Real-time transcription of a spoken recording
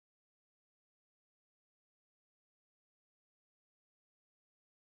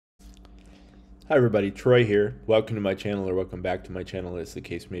Hi everybody, Troy here. Welcome to my channel, or welcome back to my channel as the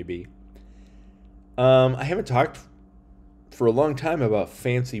case may be. I haven't talked for a long time about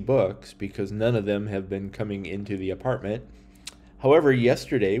fancy books because none of them have been coming into the apartment. However,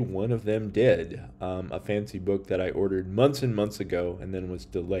 yesterday one of them did. A fancy book that I ordered months and months ago and then was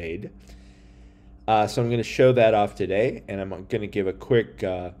delayed. So I'm going to show that off today, and I'm going to give a quick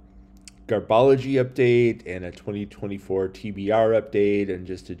Garbology update and a 2024 TBR update and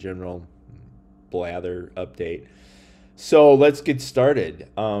just a general blather update. So let's get started.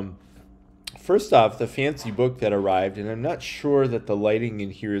 First off, the fancy book that arrived, and I'm not sure that the lighting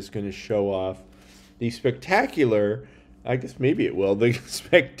in here is going to show off the spectacular, I guess maybe it will, the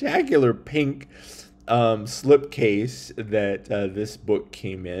spectacular pink slipcase that this book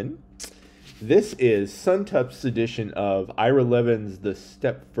came in. This is Suntup's edition of Ira Levin's The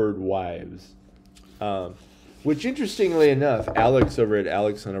Stepford Wives. Which, interestingly enough, Alex over at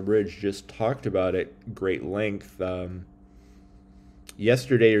Alex on a Bridge just talked about it great length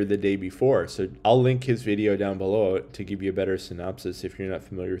yesterday or the day before. So I'll link his video down below to give you a better synopsis if you're not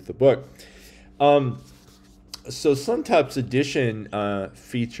familiar with the book. So Suntup's edition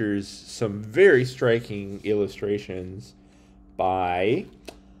features some very striking illustrations by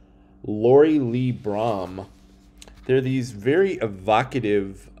Lori Lee Brom. They're these very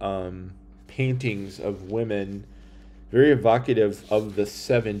evocative paintings of women, very evocative of the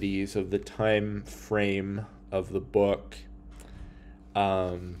 70s, of the time frame of the book,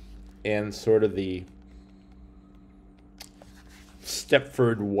 and sort of the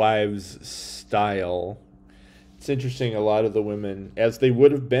Stepford Wives style. It's interesting, a lot of the women, as they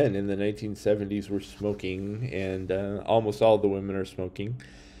would have been in the 1970s, were smoking, and almost all the women are smoking,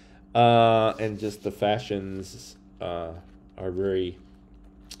 and just the fashions are very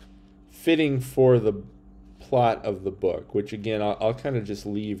fitting for the plot of the book, which again I'll kind of just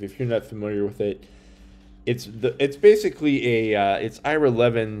leave if you're not familiar with it. It's basically it's Ira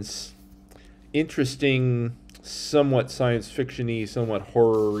Levin's interesting, somewhat science fiction-y, somewhat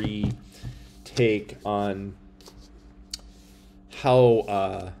horror-y take on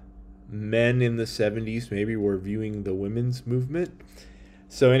how men in the 70s maybe were viewing the women's movement.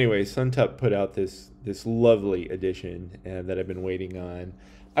 So anyway, Suntup put out this lovely edition that I've been waiting on.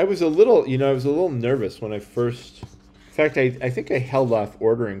 I was a little nervous when I first, in fact, I think I held off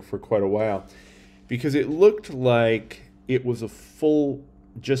ordering for quite a while because it looked like it was a full,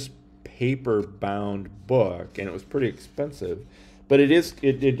 just paper-bound book, and it was pretty expensive. But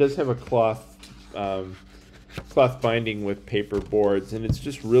it does have a cloth binding with paper boards, and it's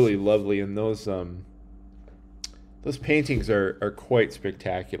just really lovely. And those paintings are quite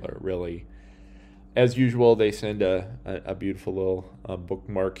spectacular, really. As usual, they send a beautiful little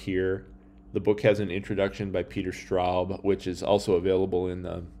bookmark here. The book has an introduction by Peter Straub, which is also available in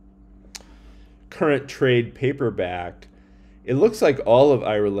the current trade paperback. It looks like all of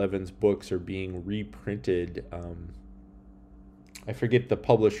Ira Levin's books are being reprinted. I forget the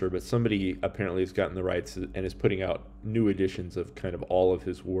publisher, but somebody apparently has gotten the rights and is putting out new editions of kind of all of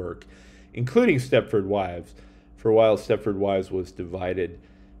his work, including Stepford Wives. For a while, Stepford Wives was divided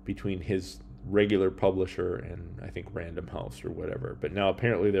between his regular publisher and I think Random House or whatever, but now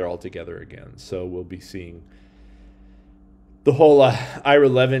apparently they're all together again, so we'll be seeing the whole Ira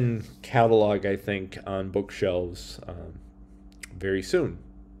Levin catalog, I think, on bookshelves very soon.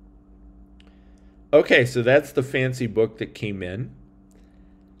 Okay, so that's the fancy book that came in.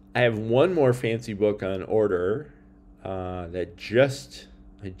 I have one more fancy book on order that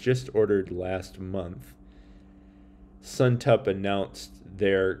I just ordered last month. Suntup announced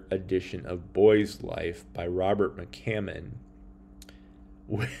their edition of Boy's Life by Robert McCammon,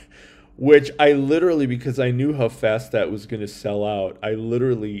 which I literally, because I knew how fast that was going to sell out, I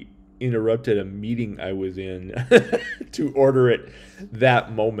literally interrupted a meeting I was in to order it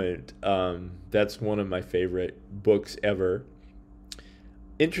that moment. That's one of my favorite books ever.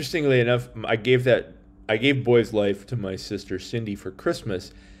 Interestingly enough, I gave Boy's Life to my sister Cindy for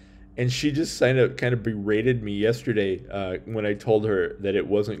Christmas, and she just kind of berated me yesterday when I told her that it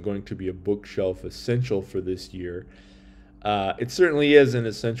wasn't going to be a bookshelf essential for this year. It certainly is an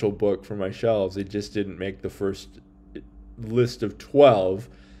essential book for my shelves. It just didn't make the first list of 12.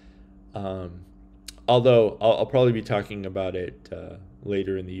 Although I'll probably be talking about it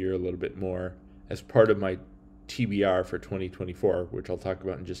later in the year a little bit more as part of my TBR for 2024, which I'll talk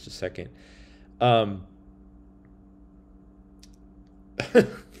about in just a second.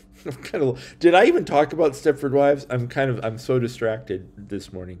 Did I even talk about Stepford Wives? I'm so distracted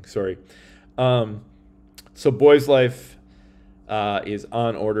this morning. Sorry. So Boy's Life is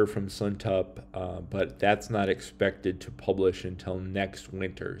on order from Suntup, but that's not expected to publish until next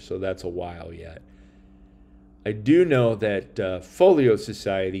winter, so that's a while yet. I do know that Folio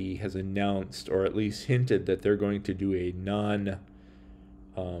Society has announced, or at least hinted, that they're going to do a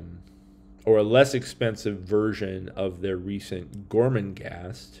or a less expensive version of their recent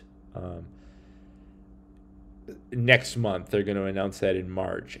Gormenghast. Next month. They're going to announce that in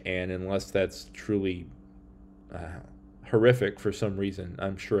March, and unless that's truly horrific for some reason,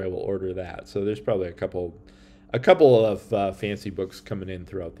 I'm sure I will order that. So there's probably a couple of fancy books coming in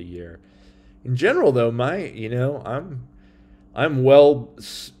throughout the year. In general, though, I'm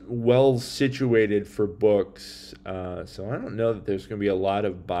well situated for books, so I don't know that there's going to be a lot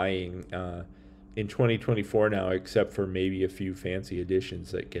of buying in 2024 now, except for maybe a few fancy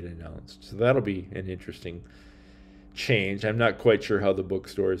editions that get announced. So that'll be an interesting change. I'm not quite sure how the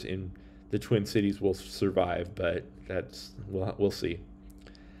bookstores in the Twin Cities will survive, but we'll see.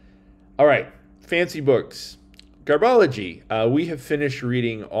 All right, fancy books. Garbology. We have finished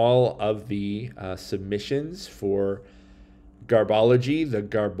reading all of the submissions for Garbology, the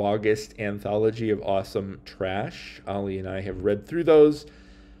Garbogist anthology of awesome trash. Ollie and I have read through those.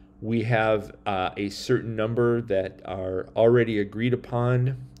 We have a certain number that are already agreed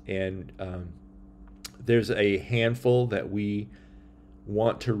upon, and there's a handful that we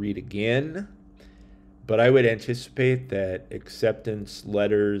want to read again. But I would anticipate that acceptance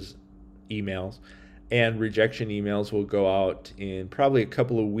letters, emails, and rejection emails will go out in probably a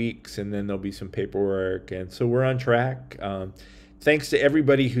couple of weeks, and then there'll be some paperwork. And so we're on track. Thanks to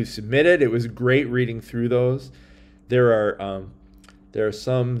everybody who submitted. It was great reading through those. There are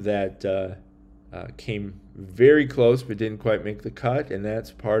some that came very close but didn't quite make the cut, and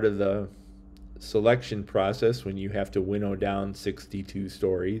that's part of the selection process when you have to winnow down 62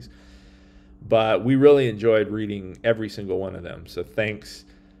 stories. But we really enjoyed reading every single one of them. So thanks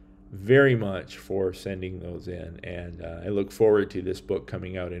very much for sending those in, and I look forward to this book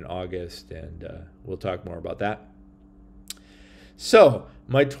coming out in August, and we'll talk more about that. So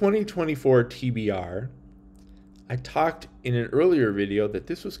my 2024 TBR, I talked in an earlier video that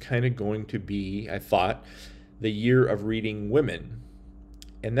this was kind of going to be, I thought, the year of reading women,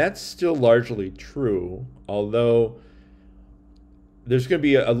 and that's still largely true, although there's going to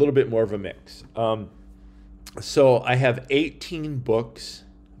be a little bit more of a mix. So I have 18 books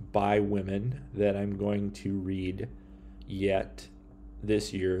by women that I'm going to read yet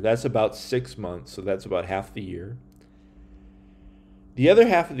this year. That's about 6 months, so that's about half the year. The other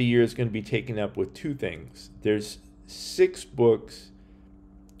half of the year is going to be taken up with two things. There's 6 books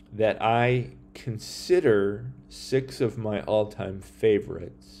that I consider 6 of my all-time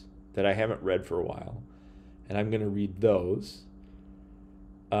favorites that I haven't read for a while, and I'm going to read those.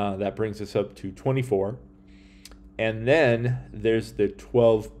 That brings us up to 24. And then there's the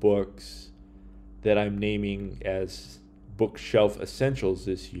 12 books that I'm naming as bookshelf essentials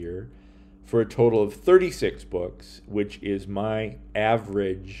this year, for a total of 36 books, which is my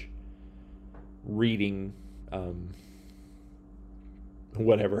average reading,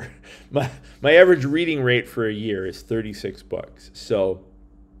 My average reading rate for a year is 36 books. So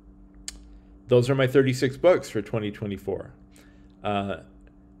those are my 36 books for 2024.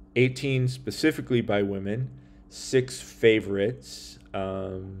 18 specifically by women, 6 favorites,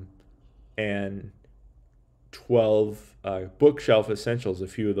 and 12 bookshelf essentials. A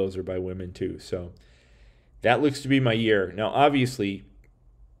few of those are by women too. So that looks to be my year. Now, obviously,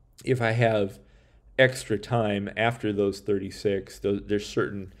 if I have extra time after those 36, there's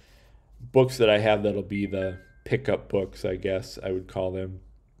certain books that I have that'll be the pickup books, I guess I would call them.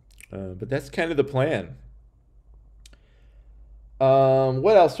 But that's kind of the plan.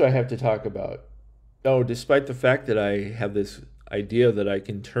 What else do I have to talk about? Oh, despite the fact that I have this idea that I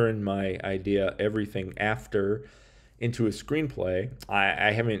can turn my idea, everything after, into a screenplay,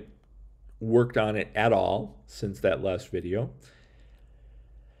 I haven't worked on it at all since that last video.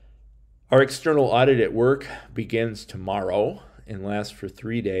 Our external audit at work begins tomorrow and lasts for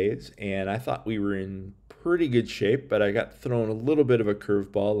 3 days, and I thought we were in pretty good shape, but I got thrown a little bit of a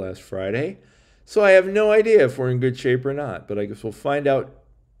curveball last Friday, so I have no idea if we're in good shape or not, but I guess we'll find out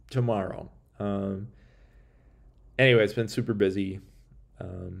tomorrow. Anyway, it's been super busy.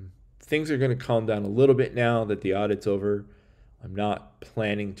 Things are going to calm down a little bit now that the audit's over. I'm not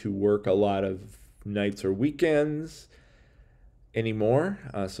planning to work a lot of nights or weekends anymore,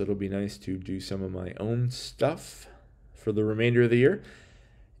 so it'll be nice to do some of my own stuff for the remainder of the year.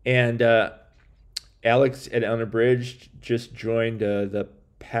 And Alex at Unabridged just joined the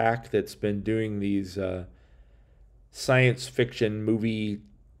pack that's been doing these science fiction movie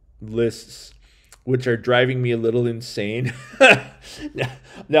lists which are driving me a little insane.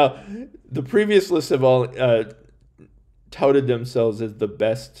 Now, the previous lists have all touted themselves as the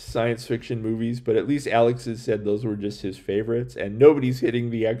best science fiction movies, but at least Alex has said those were just his favorites, and nobody's hitting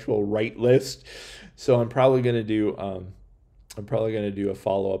the actual right list. So I'm probably gonna do a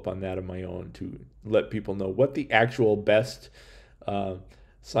follow up on that of my own to let people know what the actual best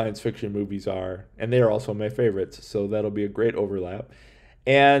science fiction movies are, and they are also my favorites. So that'll be a great overlap.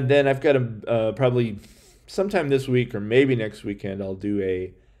 And then I've got probably sometime this week or maybe next weekend I'll do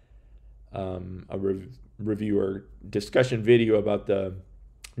a review or discussion video about the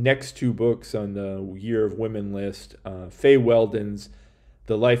next two books on the Year of Women list, Faye Weldon's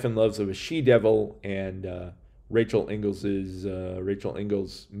The Life and Loves of a She-Devil and Rachel Ingalls'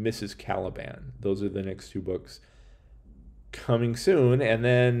 Mrs. Caliban. Those are the next two books coming soon. And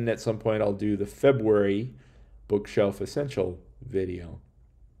then at some point I'll do the February Bookshelf Essential video.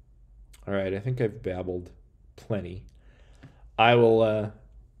 All right, I think I've babbled plenty. I will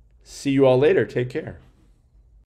see you all later. Take care.